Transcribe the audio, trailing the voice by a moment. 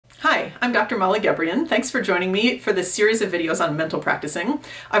Hi, I'm Dr. Molly Gebrian. Thanks for joining me for this series of videos on mental practicing.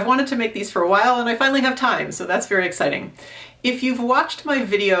 I've wanted to make these for a while and I finally have time, so that's very exciting. If you've watched my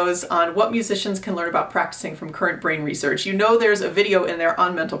videos on what musicians can learn about practicing from current brain research, you know there's a video in there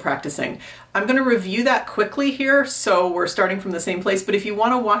on mental practicing. I'm going to review that quickly here, so we're starting from the same place, but if you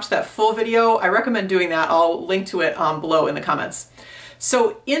want to watch that full video, I recommend doing that. I'll link to it below in the comments.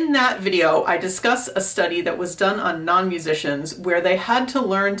 So in that video, I discuss a study that was done on non-musicians where they had to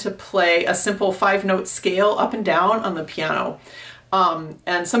learn to play a simple 5-note scale up and down on the piano.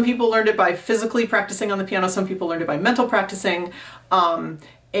 And some people learned it by physically practicing on the piano, some people learned it by mental practicing,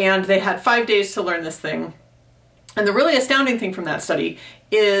 and they had 5 days to learn this thing. And the really astounding thing from that study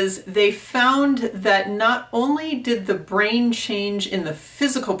is they found that not only did the brain change in the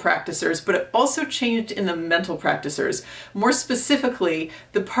physical practicers, but it also changed in the mental practicers. More specifically,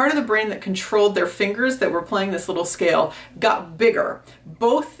 the part of the brain that controlled their fingers that were playing this little scale got bigger,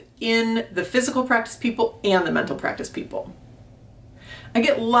 both in the physical practice people and the mental practice people. I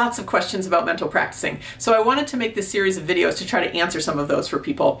get lots of questions about mental practicing, so I wanted to make this series of videos to try to answer some of those for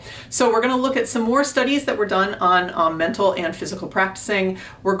people. So we're going to look at some more studies that were done on mental and physical practicing.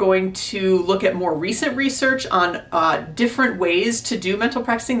 We're going to look at more recent research on different ways to do mental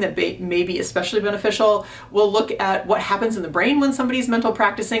practicing that may be especially beneficial. We'll look at what happens in the brain when somebody's mental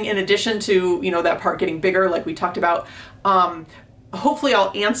practicing, in addition to, you know, that part getting bigger like we talked about. Hopefully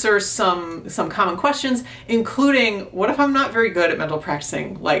I'll answer some common questions, including what if I'm not very good at mental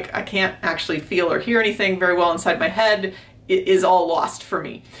practicing? Like I can't actually feel or hear anything very well inside my head. It is all lost for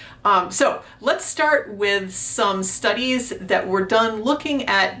me. So let's start with some studies that were done looking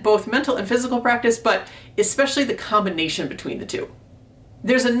at both mental and physical practice, but especially the combination between the two.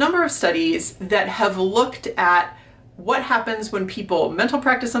 There's a number of studies that have looked at what happens when people mental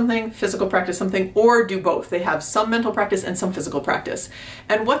practice something, physical practice something, or do both. They have some mental practice and some physical practice.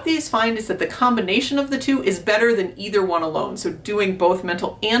 And what these find is that the combination of the two is better than either one alone. So doing both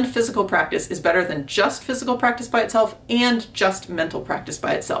mental and physical practice is better than just physical practice by itself and just mental practice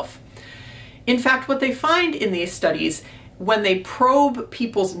by itself. In fact, what they find in these studies, when they probe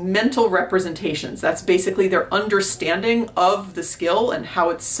people's mental representations, that's basically their understanding of the skill and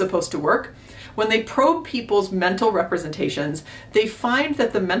how it's supposed to work. When they probe people's mental representations, they find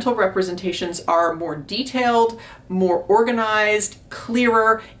that the mental representations are more detailed, more organized,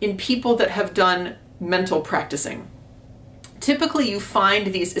 clearer in people that have done mental practicing. Typically, you find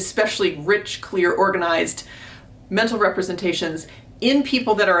these especially rich, clear, organized mental representations in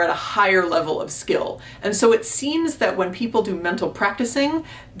people that are at a higher level of skill. And so it seems that when people do mental practicing,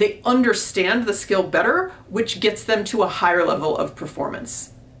 they understand the skill better, which gets them to a higher level of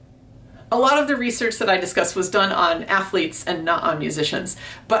performance. A lot of the research that I discussed was done on athletes and not on musicians,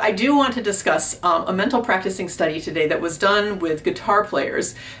 but I do want to discuss a mental practicing study today that was done with guitar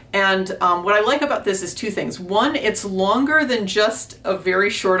players. And what I like about this is two things. One, it's longer than just a very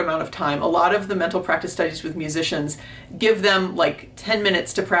short amount of time. A lot of the mental practice studies with musicians give them like 10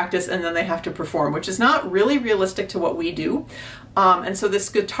 minutes to practice and then they have to perform, which is not really realistic to what we do. And so this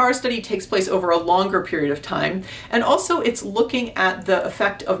guitar study takes place over a longer period of time. And also it's looking at the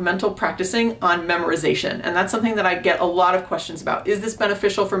effect of mental practicing on memorization. And that's something that I get a lot of questions about. Is this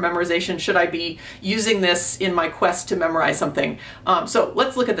beneficial for memorization? Should I be using this in my quest to memorize something? So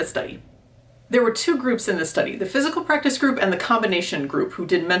let's look at this study. There were two groups in this study, the physical practice group and the combination group, who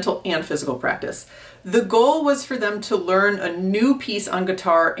did mental and physical practice. The goal was for them to learn a new piece on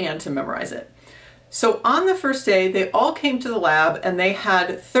guitar and to memorize it. So on the first day, they all came to the lab and they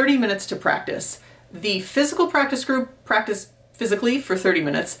had 30 minutes to practice. The physical practice group practiced physically for 30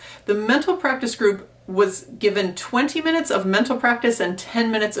 minutes. The mental practice group was given 20 minutes of mental practice and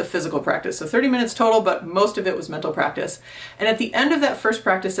 10 minutes of physical practice. So 30 minutes total, but most of it was mental practice. And at the end of that first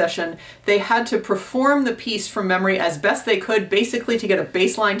practice session, they had to perform the piece from memory as best they could, basically to get a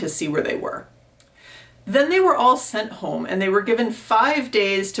baseline to see where they were. Then they were all sent home and they were given 5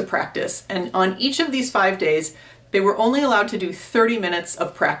 days to practice. And on each of these 5 days, they were only allowed to do 30 minutes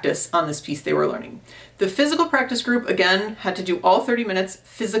of practice on this piece they were learning. The physical practice group, again, had to do all 30 minutes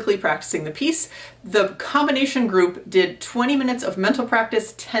physically practicing the piece. The combination group did 20 minutes of mental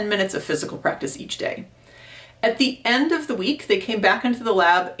practice, 10 minutes of physical practice each day. At the end of the week, they came back into the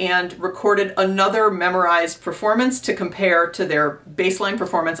lab and recorded another memorized performance to compare to their baseline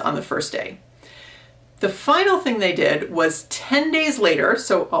performance on the first day. The final thing they did was 10 days later,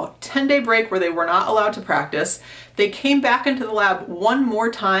 so a 10-day break where they were not allowed to practice, they came back into the lab one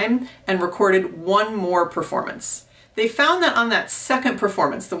more time and recorded one more performance. They found that on that second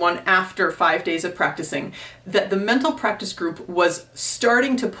performance, the one after 5 days of practicing, that the mental practice group was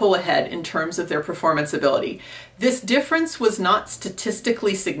starting to pull ahead in terms of their performance ability. This difference was not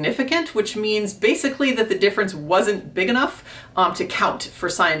statistically significant, which means basically that the difference wasn't big enough to count for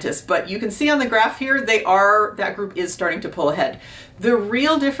scientists. But you can see on the graph here, that group is starting to pull ahead. The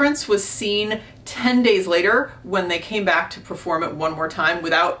real difference was seen 10 days later when they came back to perform it one more time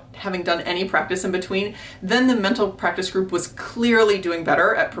without having done any practice in between. Then the mental practice group was clearly doing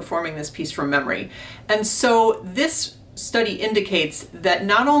better at performing this piece from memory. And so this study indicates that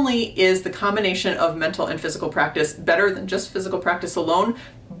not only is the combination of mental and physical practice better than just physical practice alone,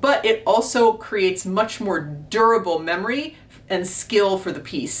 but it also creates much more durable memory and skill for the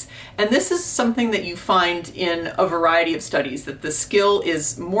piece. And this is something that you find in a variety of studies, that the skill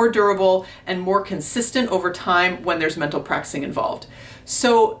is more durable and more consistent over time when there's mental practicing involved.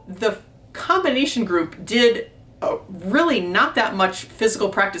 So the combination group did really not that much physical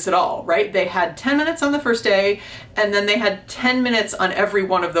practice at all, right? They had 10 minutes on the first day, and then they had 10 minutes on every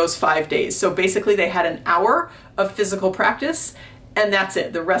one of those 5 days. So basically they had an hour of physical practice, and that's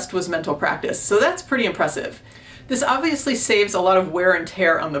it. The rest was mental practice. So that's pretty impressive. This obviously saves a lot of wear and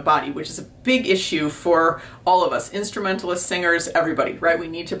tear on the body, which is a big issue for all of us, instrumentalists, singers, everybody, right? We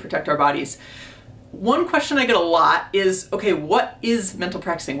need to protect our bodies. One question I get a lot is, okay, what is mental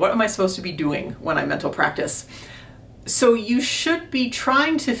practicing? What am I supposed to be doing when I mental practice? So you should be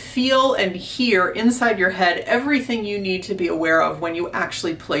trying to feel and hear inside your head everything you need to be aware of when you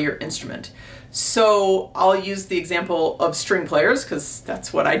actually play your instrument. So I'll use the example of string players because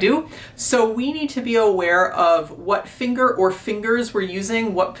that's what I do. So we need to be aware of what finger or fingers we're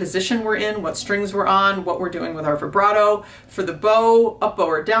using, what position we're in, what strings we're on, what we're doing with our vibrato. For the bow, up bow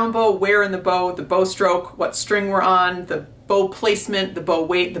or down bow, where in the bow stroke, what string we're on, the bow placement, the bow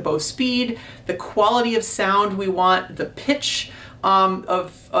weight, the bow speed, the quality of sound we want, the pitch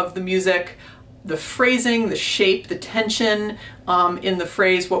of the music, the phrasing, the shape, the tension in the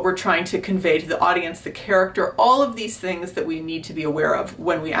phrase, what we're trying to convey to the audience, the character, all of these things that we need to be aware of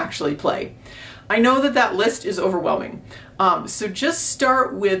when we actually play. I know that that list is overwhelming. So just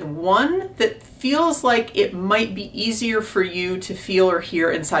start with one that feels like it might be easier for you to feel or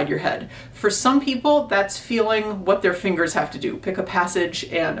hear inside your head. For some people, that's feeling what their fingers have to do. Pick a passage,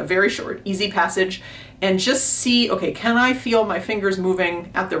 and a very short, easy passage, and just see, okay, can I feel my fingers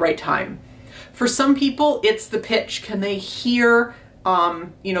moving at the right time? For some people, it's the pitch. Can they hear,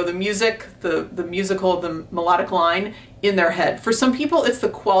 the music, the musical, the melodic line in their head? For some people, it's the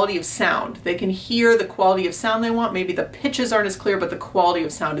quality of sound. They can hear the quality of sound they want. Maybe the pitches aren't as clear, but the quality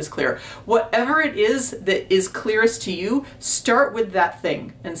of sound is clear. Whatever it is that is clearest to you, start with that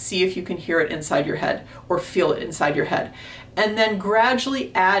thing and see if you can hear it inside your head or feel it inside your head. And then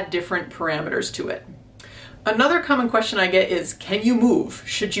gradually add different parameters to it. Another common question I get is, can you move?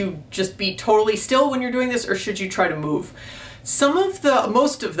 Should you just be totally still when you're doing this, or should you try to move?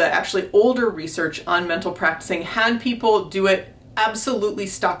 Most of the actually older research on mental practicing had people do it absolutely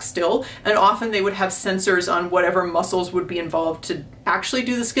stock still, and often they would have sensors on whatever muscles would be involved to actually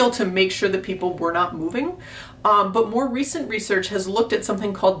do the skill to make sure that people were not moving. But more recent research has looked at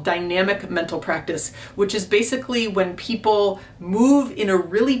something called dynamic mental practice, which is basically when people move in a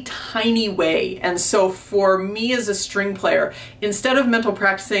really tiny way. And so for me as a string player, instead of mental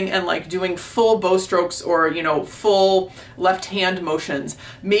practicing and like doing full bow strokes or, full left hand motions,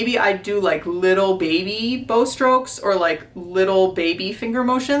 maybe I do like little baby bow strokes or like little baby finger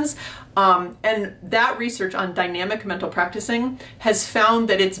motions. And that research on dynamic mental practicing has found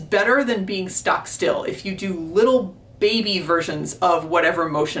that it's better than being stock still if you do little baby versions of whatever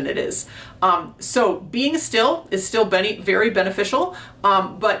motion it is. So being still is still very beneficial,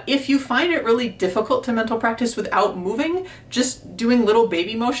 but if you find it really difficult to mental practice without moving, just doing little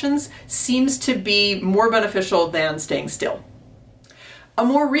baby motions seems to be more beneficial than staying still. A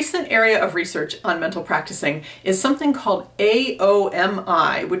more recent area of research on mental practicing is something called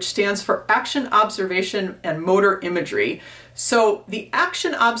Aomi, which stands for Action Observation and Motor Imagery. So the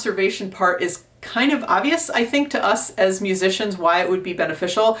action observation part is kind of obvious, I think, to us as musicians why it would be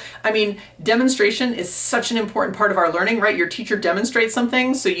beneficial. I mean, demonstration is such an important part of our learning, right? Your teacher demonstrates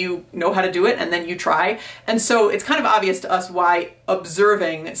something so you know how to do it and then you try. And so it's kind of obvious to us why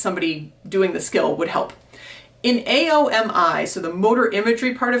observing somebody doing the skill would help. In Aomi, so the motor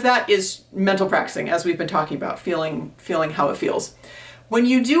imagery part of that is mental practicing, as we've been talking about, feeling how it feels. When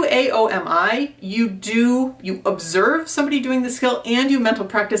you do Aomi, you observe somebody doing the skill and you mental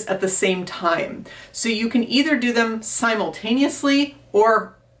practice at the same time. So you can either do them simultaneously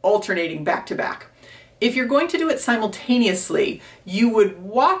or alternating back to back. If you're going to do it simultaneously, you would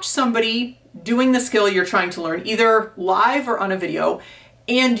watch somebody doing the skill you're trying to learn, either live or on a video,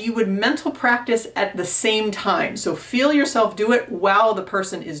 and you would mental practice at the same time. So feel yourself do it while the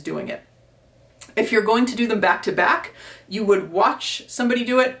person is doing it. If you're going to do them back to back, you would watch somebody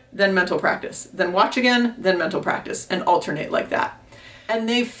do it, then mental practice, then watch again, then mental practice, and alternate like that. And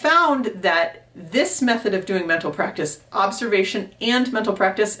they found that this method of doing mental practice, observation and mental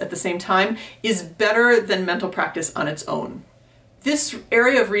practice at the same time, is better than mental practice on its own. This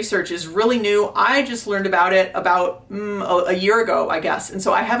area of research is really new. I just learned about it about a year ago, I guess. And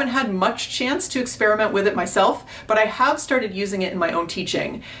so I haven't had much chance to experiment with it myself, but I have started using it in my own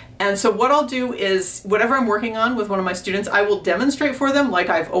teaching. And so what I'll do is, whatever I'm working on with one of my students, I will demonstrate for them like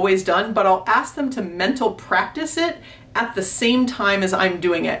I've always done, but I'll ask them to mental practice it at the same time as I'm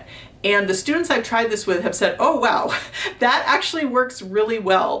doing it. And the students I've tried this with have said, oh wow, that actually works really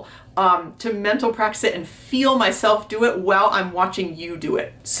well. To mental practice it and feel myself do it while I'm watching you do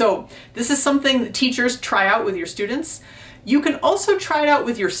it. So this is something that teachers try out with your students. You can also try it out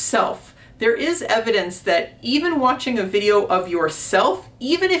with yourself. There is evidence that even watching a video of yourself,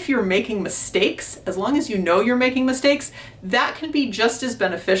 even if you're making mistakes, as long as you know you're making mistakes, that can be just as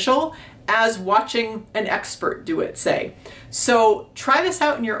beneficial as watching an expert do it, say. So try this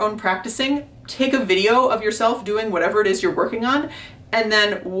out in your own practicing. Take a video of yourself doing whatever it is you're working on, and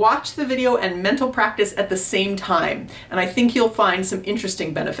then watch the video and mental practice at the same time. And I think you'll find some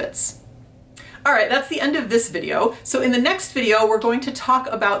interesting benefits. All right, that's the end of this video. So in the next video, we're going to talk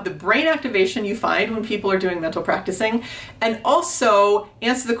about the brain activation you find when people are doing mental practicing, and also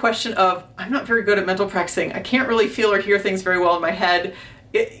answer the question of, I'm not very good at mental practicing. I can't really feel or hear things very well in my head.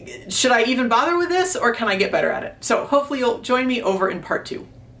 Should I even bother with this, or can I get better at it? So hopefully you'll join me over in part 2.